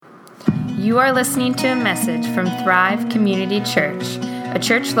You are listening to a message from Thrive Community Church, a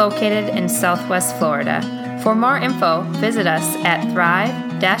church located in Southwest Florida. For more info, visit us at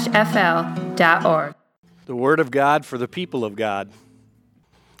thrive-fl.org. The Word of God for the people of God.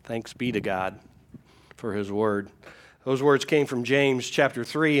 Thanks be to God for His Word. Those words came from James chapter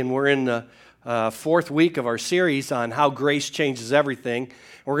 3, and we're in the fourth week of our series on how grace changes everything.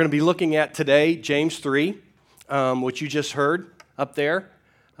 We're going to be looking at today James 3, which you just heard up there,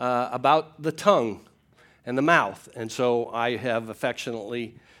 about the tongue and the mouth. And so I have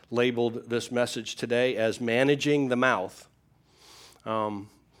affectionately labeled this message today as Managing the Mouth. And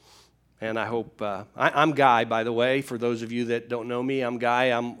I hope, I'm Guy, by the way, for those of you that don't know me. I'm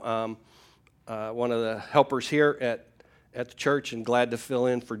Guy. I'm one of the helpers here at the church, and glad to fill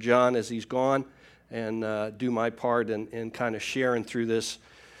in for John as he's gone and do my part in kind of sharing through this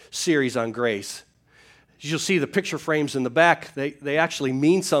series on grace. As you'll see the picture frames in the back, they actually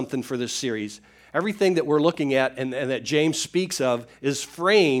mean something for this series. Everything that we're looking at and that James speaks of is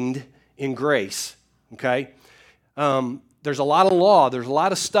framed in grace, okay? There's a lot of law, there's a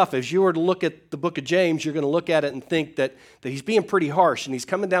lot of stuff. As you were to look at the book of James, you're going to look at it and think that he's being pretty harsh, and he's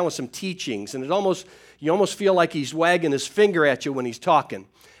coming down with some teachings, and you almost feel like he's wagging his finger at you when he's talking.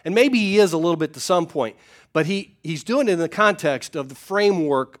 And maybe he is a little bit to some point, but he's doing it in the context of the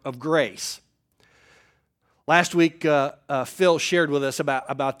framework of grace. Last week, Phil shared with us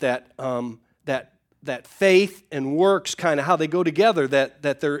about that faith and works, kind of how they go together,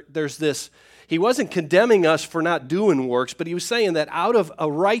 that there's this. He wasn't condemning us for not doing works, but he was saying that out of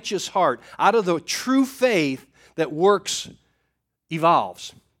a righteous heart, out of the true faith, that works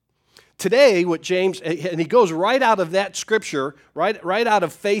evolves. Today, what James, and he goes right out of that scripture, right out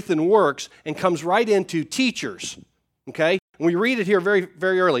of faith and works, and comes right into teachers, okay? And we read it here very,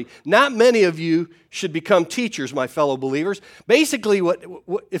 very early. Not many of you should become teachers, my fellow believers. Basically,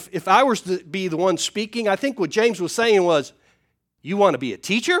 if I was to be the one speaking, I think what James was saying was, you want to be a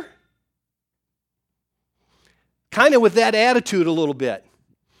teacher? Kind of with that attitude a little bit.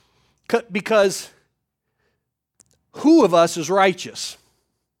 Because who of us is righteous?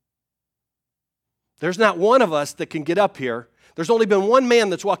 There's not one of us that can get up here. There's only been one man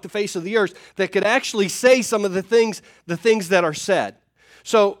that's walked the face of the earth that could actually say some of the things that are said.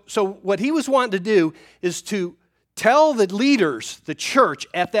 So what he was wanting to do is to tell the leaders, the church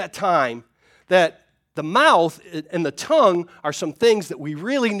at that time, that the mouth and the tongue are some things that we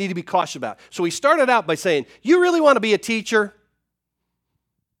really need to be cautious about. So he started out by saying, you really want to be a teacher?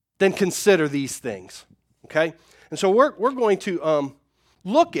 Then consider these things, okay? And so we're going to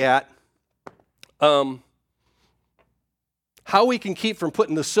look at how we can keep from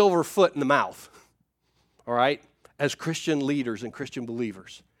putting the silver foot in the mouth, all right, as Christian leaders and Christian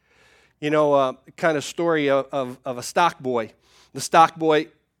believers. You know, kind of story of a stock boy. The stock boy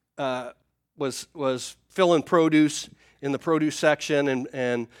was filling produce in the produce section,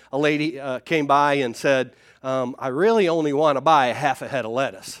 and a lady came by and said, I really only want to buy a half a head of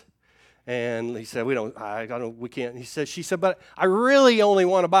lettuce. And he said, we can't. She said, but I really only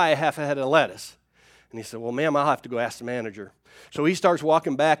want to buy a half a head of lettuce. And he said, well, ma'am, I'll have to go ask the manager. So he starts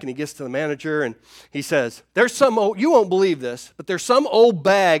walking back, and he gets to the manager, and he says, you won't believe this, but there's some old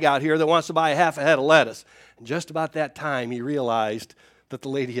bag out here that wants to buy a half a head of lettuce. And just about that time, he realized that the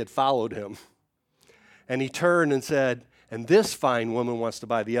lady had followed him. And he turned and said, and this fine woman wants to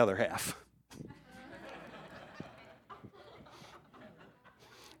buy the other half.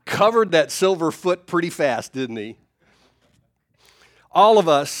 Covered that silver foot pretty fast, didn't he? All of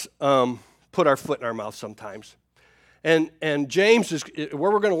us put our foot in our mouth sometimes. And James what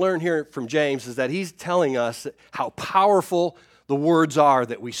we're going to learn here from James is that he's telling us how powerful the words are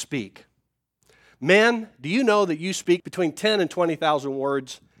that we speak. Men, do you know that you speak between 10 and 20,000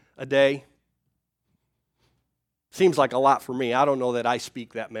 words a day? Seems like a lot for me. I don't know that I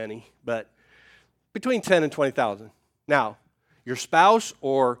speak that many, but between 10 and 20,000. Now, your spouse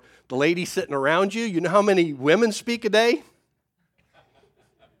or the lady sitting around you, you know how many women speak a day?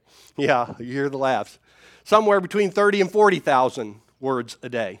 Yeah, you hear the laughs. Somewhere between 30 and 40,000 words a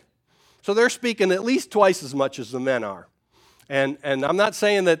day. So they're speaking at least twice as much as the men are. And I'm not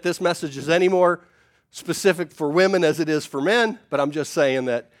saying that this message is any more specific for women as it is for men, but I'm just saying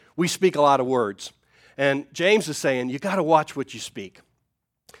that we speak a lot of words. And James is saying, you got to watch what you speak.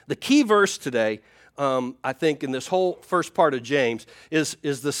 The key verse today, I think, in this whole first part of James is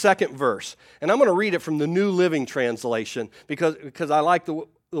the second verse. And I'm going to read it from the New Living Translation because I like the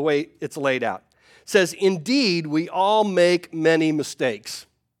way it's laid out. It says, indeed, we all make many mistakes.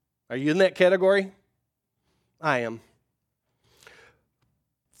 Are you in that category? I am.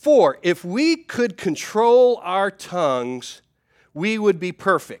 For if we could control our tongues, we would be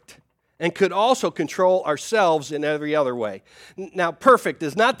perfect and could also control ourselves in every other way. Now, perfect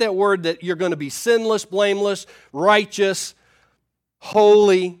is not that word that you're going to be sinless, blameless, righteous,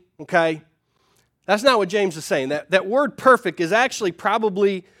 holy, okay? That's not what James is saying. That word perfect is actually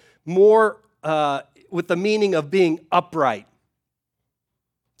probably more with the meaning of being upright,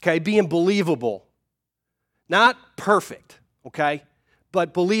 okay, being believable. Not perfect, okay,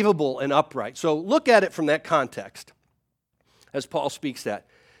 but believable and upright. So look at it from that context as Paul speaks that.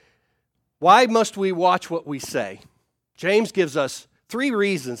 Why must we watch what we say? James gives us 3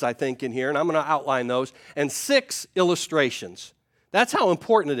 reasons, I think, in here, and I'm going to outline those, and 6 illustrations. That's how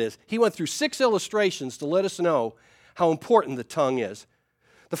important it is. He went through 6 illustrations to let us know how important the tongue is.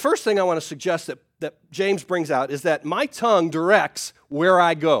 The first thing I want to suggest that James brings out is that my tongue directs where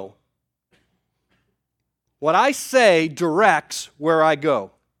I go. What I say directs where I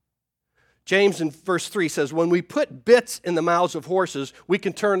go. James in verse 3 says, when we put bits in the mouths of horses, we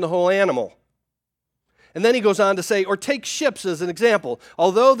can turn the whole animal. And then he goes on to say, or take ships as an example.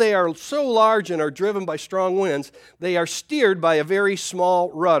 Although they are so large and are driven by strong winds, they are steered by a very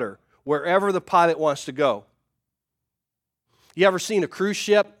small rudder, wherever the pilot wants to go. You ever seen a cruise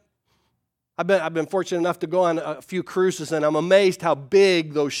ship? I've been fortunate enough to go on a few cruises, and I'm amazed how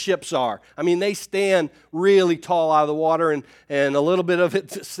big those ships are. I mean, they stand really tall out of the water, and a little bit of it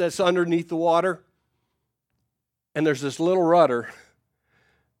that's underneath the water. And there's this little rudder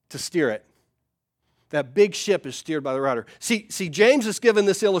to steer it. That big ship is steered by the rudder. See, James has given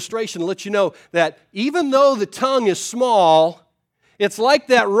this illustration to let you know that even though the tongue is small, it's like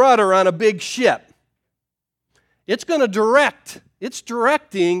that rudder on a big ship. It's going to direct. It's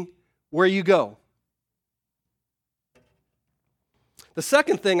directing where you go. The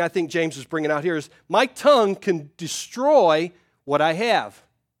second thing I think James is bringing out here is my tongue can destroy what I have.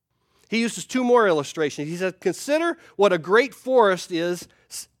 He uses 2 more illustrations. He says, consider what a great forest is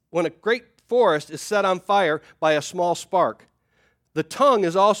when a great forest is set on fire by a small spark. The tongue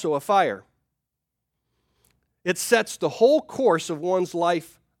is also a fire. It sets the whole course of one's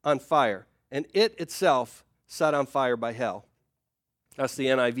life on fire, and it itself set on fire by hell. That's the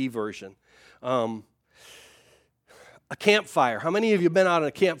NIV version. A campfire. How many of you have been out on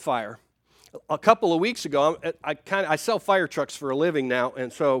a campfire? A couple of weeks ago, I sell fire trucks for a living now,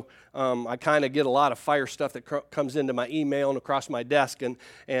 and so I kind of get a lot of fire stuff that comes into my email and across my desk.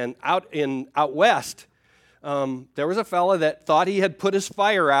 And out west, there was a fella that thought he had put his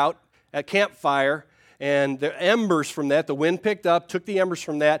fire out at campfire, and the embers from that, the wind picked up, took the embers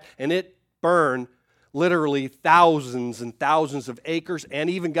from that, and it burned literally thousands and thousands of acres, and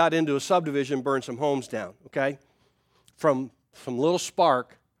even got into a subdivision, burned some homes down, okay? From some little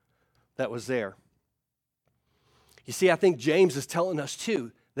spark that was there. You see, I think James is telling us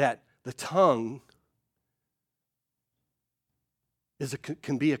too that the tongue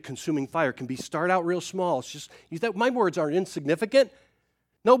can be a consuming fire, can start out real small. It's just, my words aren't insignificant.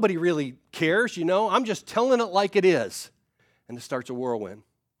 Nobody really cares, I'm just telling it like it is. And it starts a whirlwind.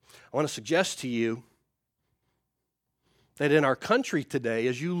 I want to suggest to you that in our country today,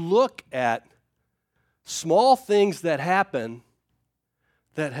 as you look at small things that happen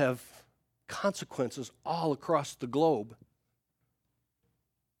that have consequences all across the globe,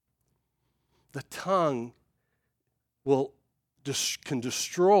 the tongue can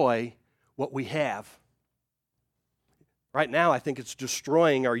destroy what we have. Right now, I think it's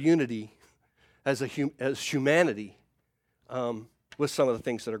destroying our unity as humanity with some of the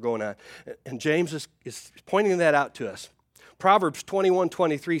things that are going on. And James is pointing that out to us. Proverbs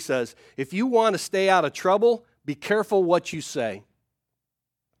 21:23 says, if you want to stay out of trouble, be careful what you say.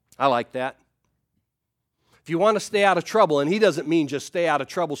 I like that. If you want to stay out of trouble, and he doesn't mean just stay out of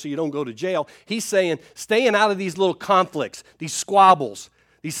trouble so you don't go to jail. He's saying staying out of these little conflicts, these squabbles,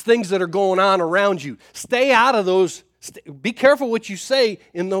 these things that are going on around you. Stay out of those. Be careful what you say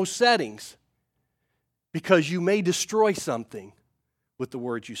in those settings, because you may destroy something with the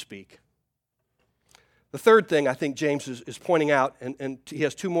words you speak. The third thing I think James is pointing out, and he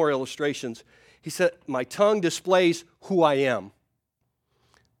has 2 more illustrations. He said, my tongue displays who I am.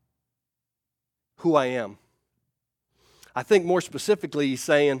 Who I am. I think more specifically he's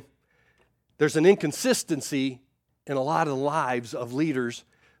saying there's an inconsistency in a lot of the lives of leaders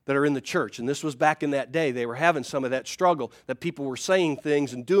that are in the church. And this was back in that day. They were having some of that struggle, that people were saying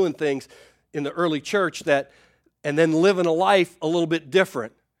things and doing things in the early church and then living a life a little bit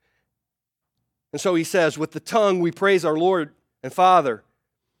different. And so he says, with the tongue we praise our Lord and Father,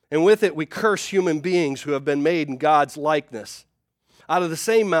 and with it we curse human beings who have been made in God's likeness. Out of the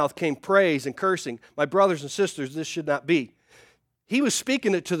same mouth came praise and cursing. My brothers and sisters, this should not be. He was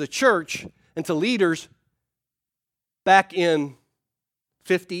speaking it to the church and to leaders back in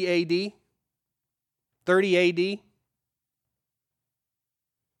 50 AD, 30 AD.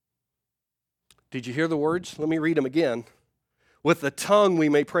 Did you hear the words? Let me read them again. With the tongue we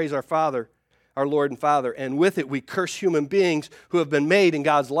may praise our Father, our Lord and Father, and with it we curse human beings who have been made in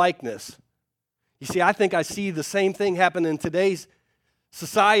God's likeness. You see, I think I see the same thing happen in today's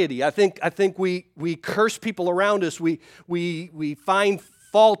society. I think we curse people around us. We find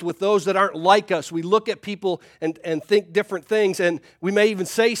fault with those that aren't like us. We look at people and think different things, and we may even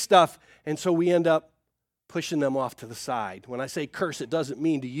say stuff, and so we end up pushing them off to the side. When I say curse, it doesn't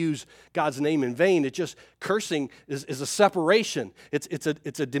mean to use God's name in vain. It's just cursing is a separation. It's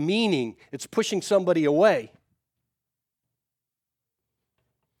a demeaning. It's pushing somebody away.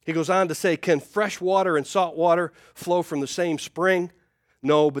 He goes on to say, can fresh water and salt water flow from the same spring?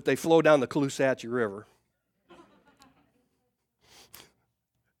 No, but they flow down the Caloosahatchee River.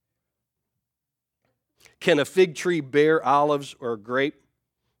 Can a fig tree bear olives or a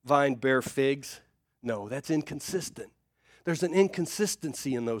grapevine bear figs? No, that's inconsistent. There's an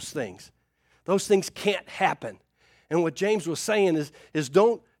inconsistency in those things. Those things can't happen. And what James was saying is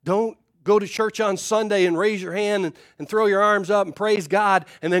don't go to church on Sunday and raise your hand and throw your arms up and praise God,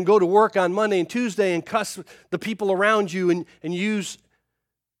 and then go to work on Monday and Tuesday and cuss the people around you and use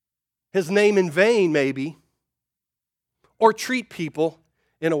His name in vain, maybe, or treat people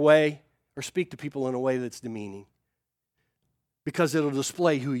in a way, or speak to people in a way that's demeaning, because it'll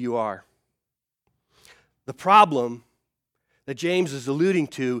display who you are. The problem that James is alluding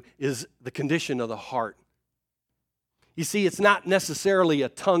to is the condition of the heart. You see, it's not necessarily a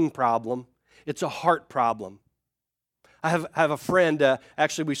tongue problem, it's a heart problem. I have a friend,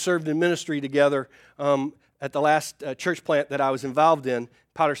 actually we served in ministry together at the last church plant that I was involved in,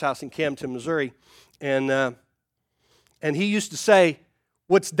 Potter's House in Camden, Missouri, and he used to say,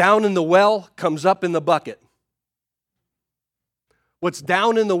 what's down in the well comes up in the bucket. What's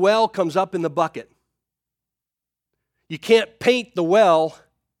down in the well comes up in the bucket. You can't paint the well.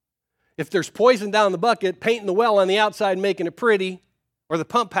 If there's poison down the bucket, painting the well on the outside and making it pretty, or the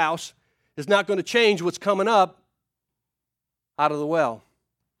pump house, is not going to change what's coming up out of the well.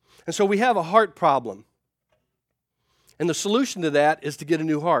 And so we have a heart problem. And the solution to that is to get a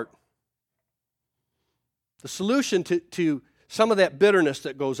new heart. The solution to some of that bitterness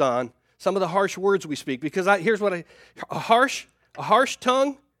that goes on, some of the harsh words we speak, because here's what a harsh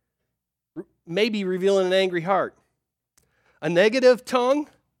tongue may be revealing an angry heart. A negative tongue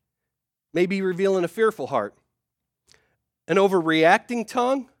may be revealing a fearful heart. An overreacting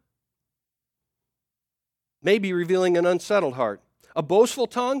tongue may be revealing an unsettled heart. A boastful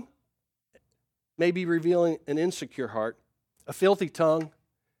tongue may be revealing an insecure heart. A filthy tongue,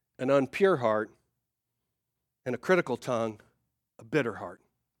 an unpure heart. And a critical tongue, a bitter heart.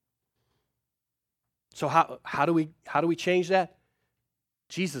 So how do we change that?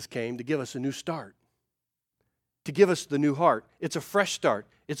 Jesus came to give us a new start. To give us the new heart. It's a fresh start.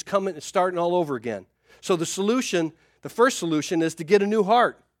 It's starting all over again. So the first solution is to get a new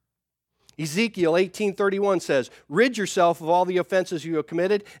heart. Ezekiel 18:31 says, rid yourself of all the offenses you have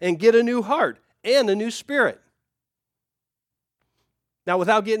committed and get a new heart and a new spirit. Now,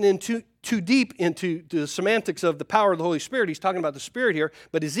 without getting into too deep into the semantics of the power of the Holy Spirit, he's talking about the Spirit here,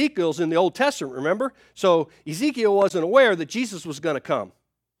 but Ezekiel's in the Old Testament, remember? So Ezekiel wasn't aware that Jesus was going to come.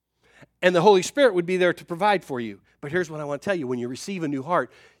 And the Holy Spirit would be there to provide for you. But here's what I want to tell you. When you receive a new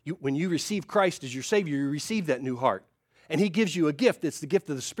heart, when you receive Christ as your Savior, you receive that new heart. And He gives you a gift. It's the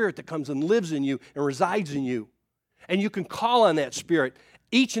gift of the Spirit that comes and lives in you and resides in you. And you can call on that Spirit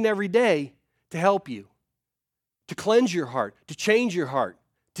each and every day to help you, to cleanse your heart, to change your heart,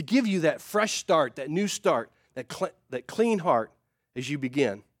 to give you that fresh start, that new start, that clean heart as you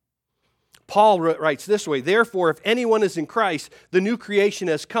begin. Paul writes this way, therefore, if anyone is in Christ, the new creation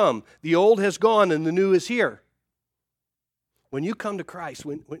has come. The old has gone and the new is here. When you come to Christ,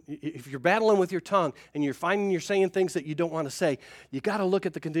 if you're battling with your tongue and you're finding you're saying things that you don't want to say, you got to look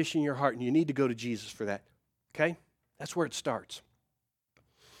at the condition of your heart and you need to go to Jesus for that. Okay? That's where it starts.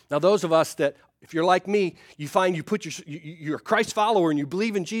 Now, those of us that, if you're like me, you find you're a Christ follower and you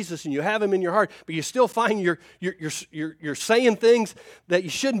believe in Jesus and you have Him in your heart, but you still find you're saying things that you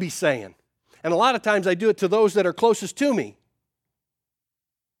shouldn't be saying. And a lot of times I do it to those that are closest to me.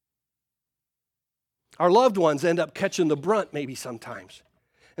 Our loved ones end up catching the brunt maybe sometimes.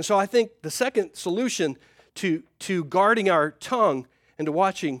 And so I think the second solution to guarding our tongue and to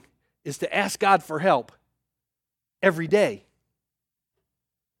watching is to ask God for help every day.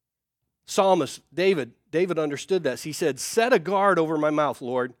 Psalmist David understood this. He said, set a guard over my mouth,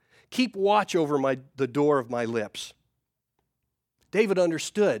 Lord. Keep watch over the door of my lips. David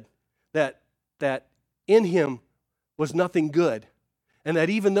understood that in him was nothing good. And that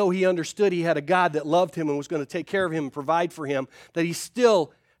even though he understood he had a God that loved him and was going to take care of him and provide for him, that he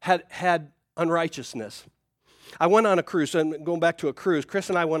still had unrighteousness. I went on a cruise, and going back to a cruise, Chris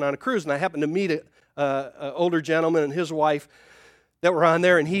and I went on a cruise, and I happened to meet an older gentleman and his wife that were on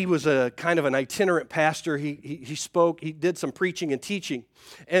there, and he was a kind of an itinerant pastor. He spoke, he did some preaching and teaching.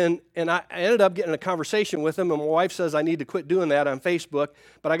 And I ended up getting in a conversation with him, and my wife says I need to quit doing that on Facebook,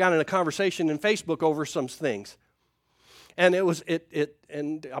 but I got in a conversation in Facebook over some things. And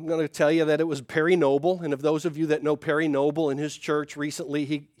and I'm going to tell you that it was Perry Noble. And if those of you that know Perry Noble in his church,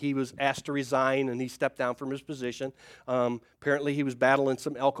 recently he was asked to resign and he stepped down from his position. Apparently he was battling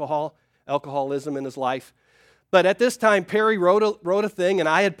some alcoholism in his life. But at this time, Perry wrote a thing, and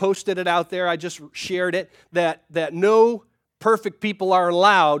I had posted it out there. I just shared it, that no perfect people are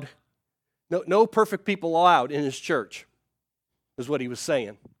allowed, no perfect people allowed in his church, is what he was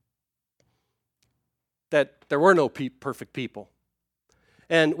saying. That there were no perfect people.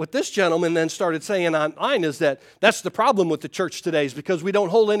 And what this gentleman then started saying online is that that's the problem with the church today, is because we don't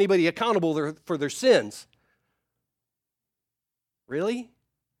hold anybody accountable for their sins. Really?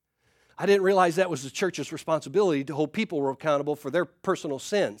 I didn't realize that was the church's responsibility to hold people accountable for their personal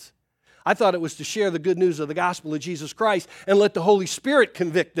sins. I thought it was to share the good news of the gospel of Jesus Christ and let the Holy Spirit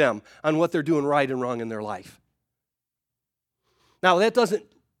convict them on what they're doing right and wrong in their life. Now, that doesn't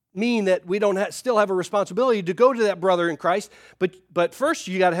mean that we don't still have a responsibility to go to that brother in Christ, but first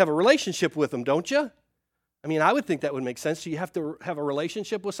you got to have a relationship with them, don't you? I mean, I would think that would make sense. So you have to have a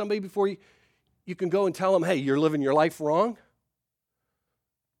relationship with somebody before you can go and tell them, hey, you're living your life wrong.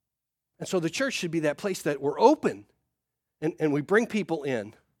 And so the church should be that place that we're open and we bring people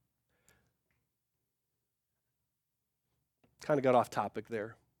in. Kind of got off topic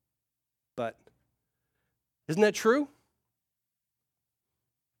there, but isn't that true?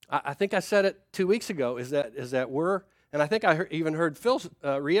 I think I said it 2 weeks ago, is that we're, and I think I even heard Phil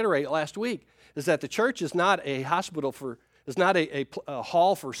reiterate last week, is that the church is not a hospital is not a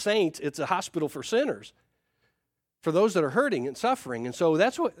hall for saints, it's a hospital for sinners, for those that are hurting and suffering. And so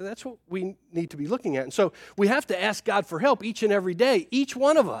that's what we need to be looking at. And so we have to ask God for help each and every day, each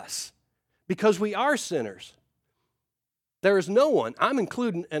one of us, because we are sinners. There is no one, I'm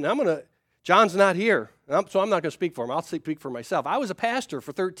including, and John's not here, so I'm not going to speak for him. I'll speak for myself. I was a pastor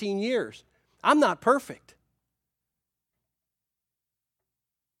for 13 years. I'm not perfect.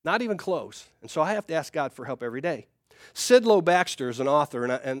 Not even close. And so I have to ask God for help every day. Sidlow Baxter is an author,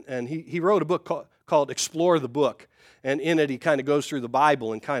 and he wrote a book called Explore the Book. And in it, he kind of goes through the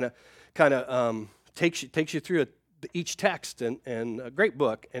Bible and kind of takes you through each text, and a great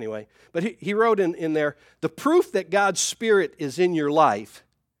book anyway. But he wrote in there, the proof that God's Spirit is in your life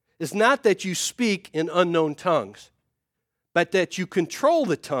is not that you speak in unknown tongues, but that you control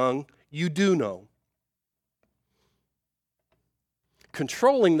the tongue you do know.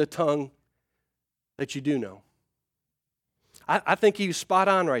 Controlling the tongue that you do know. I think he was spot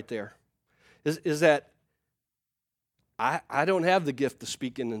on right there. Is that I don't have the gift of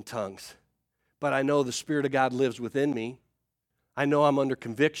speaking in tongues, but I know the Spirit of God lives within me. I know I'm under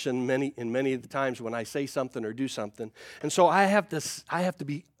conviction many of the times when I say something or do something. And so I have to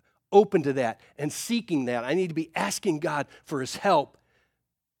be open to that and seeking that. I need to be asking God for his help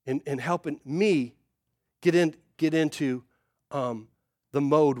in helping me get into the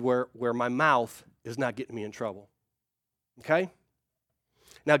mode where my mouth is not getting me in trouble. Okay?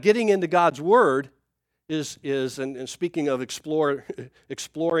 Now, getting into God's Word is and speaking of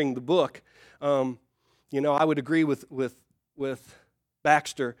exploring the book, I would agree with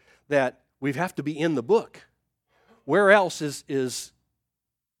Baxter that we have to be in the book. Where else is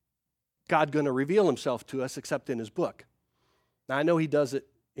God going to reveal himself to us except in his book? Now, I know he does it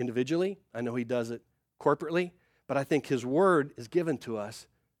individually. I know he does it corporately. But I think his word is given to us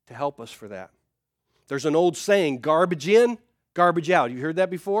to help us for that. There's an old saying, garbage in, garbage out. You heard that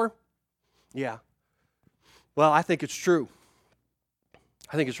before? Yeah. Well, I think it's true.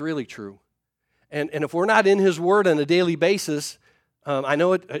 I think it's really true. And if we're not in his word on a daily basis, I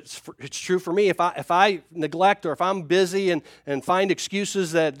know it's true for me. If I neglect or if I'm busy and find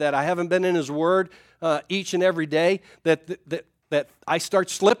excuses that I haven't been in his word each and every day, that I start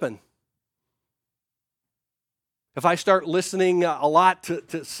slipping. If I start listening a lot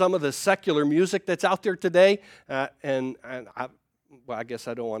to some of the secular music that's out there today, I guess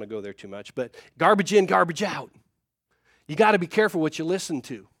I don't want to go there too much, but garbage in, garbage out. You got to be careful what you listen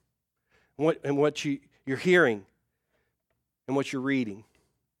to and what you're hearing and what you're reading.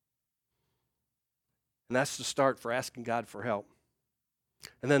 And that's the start for asking God for help.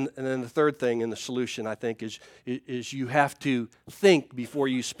 And then the third thing in the solution, I think, is you have to think before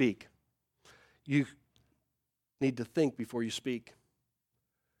you speak. You need to think before you speak.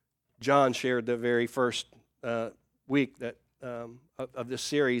 John shared the very first week of this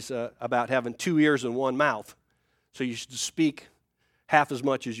series about having 2 ears and 1 mouth. So you should speak half as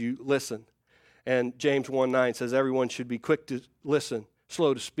much as you listen. And James 1:9 says everyone should be quick to listen,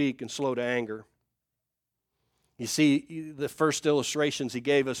 slow to speak, and slow to anger. You see, the first illustrations he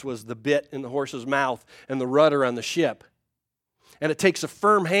gave us was the bit in the horse's mouth and the rudder on the ship. And it takes a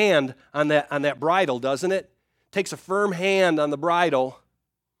firm hand on that bridle, doesn't it? It takes a firm hand on the bridle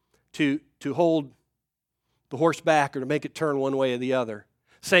to hold the horse back or to make it turn one way or the other.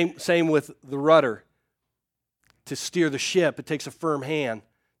 Same with the rudder. To steer the ship, it takes a firm hand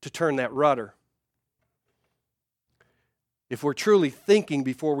to turn that rudder. If we're truly thinking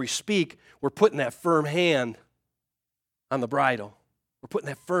before we speak, we're putting that firm hand on the bridle. We're putting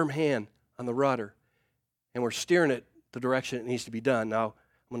that firm hand on the rudder. And we're steering it the direction it needs to be done. Now,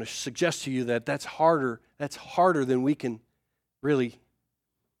 I'm going to suggest to you that that's harder than we can really,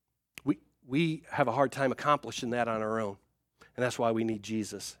 we have a hard time accomplishing that on our own. And that's why we need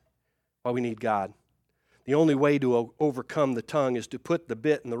Jesus, why we need God. The only way to overcome the tongue is to put the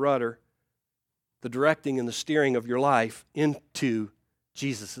bit and the rudder, the directing and the steering of your life, into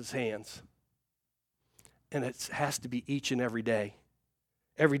Jesus' hands. And it has to be each and every day.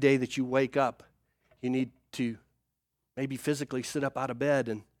 Every day that you wake up, you need to maybe physically sit up out of bed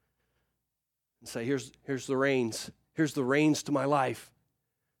and say, here's the reins. Here's the reins to my life.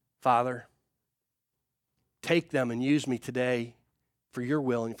 Father, take them and use me today for your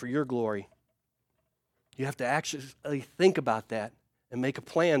will and for your glory. You have to actually think about that and make a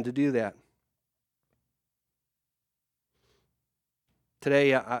plan to do that.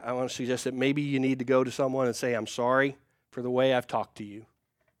 Today, I want to suggest that maybe you need to go to someone and say, I'm sorry for the way I've talked to you.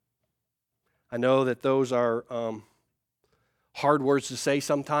 I know that those are hard words to say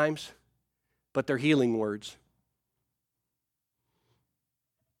sometimes, but they're healing words.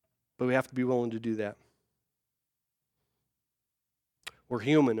 But we have to be willing to do that. We're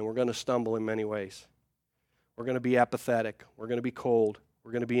human and we're going to stumble in many ways. We're going to be apathetic. We're going to be cold.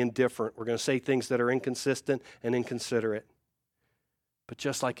 We're going to be indifferent. We're going to say things that are inconsistent and inconsiderate. But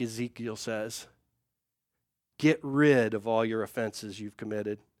just like Ezekiel says, get rid of all your offenses you've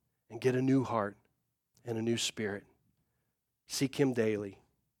committed and get a new heart and a new spirit. Seek Him daily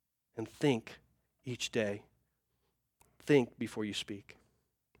and think each day. Think before you speak.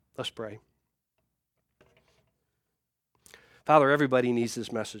 Let's pray. Father, everybody needs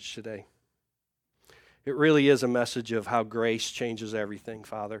this message today. It really is a message of how grace changes everything,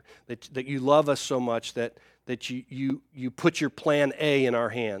 Father. That you love us so much that you put your plan A in our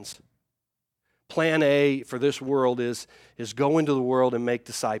hands. Plan A for this world is go into the world and make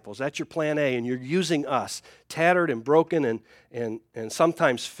disciples. That's your plan A, and you're using us, tattered and broken and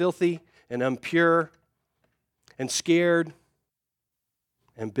sometimes filthy and impure and scared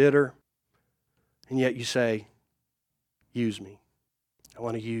and bitter. And yet you say, use me. I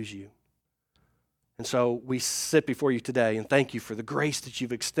want to use you. And so we sit before you today and thank you for the grace that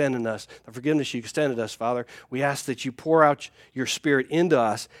you've extended us, the forgiveness you've extended us, Father. We ask that you pour out your Spirit into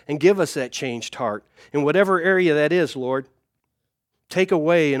us and give us that changed heart. In whatever area that is, Lord, take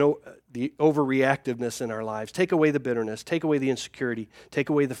away the overreactiveness in our lives. Take away the bitterness. Take away the insecurity. Take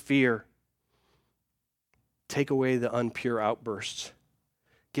away the fear. Take away the unpure outbursts.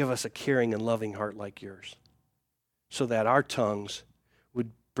 Give us a caring and loving heart like yours so that our tongues would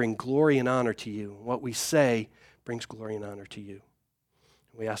bring glory and honor to you. What we say brings glory and honor to you.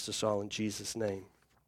 We ask this all in Jesus' name.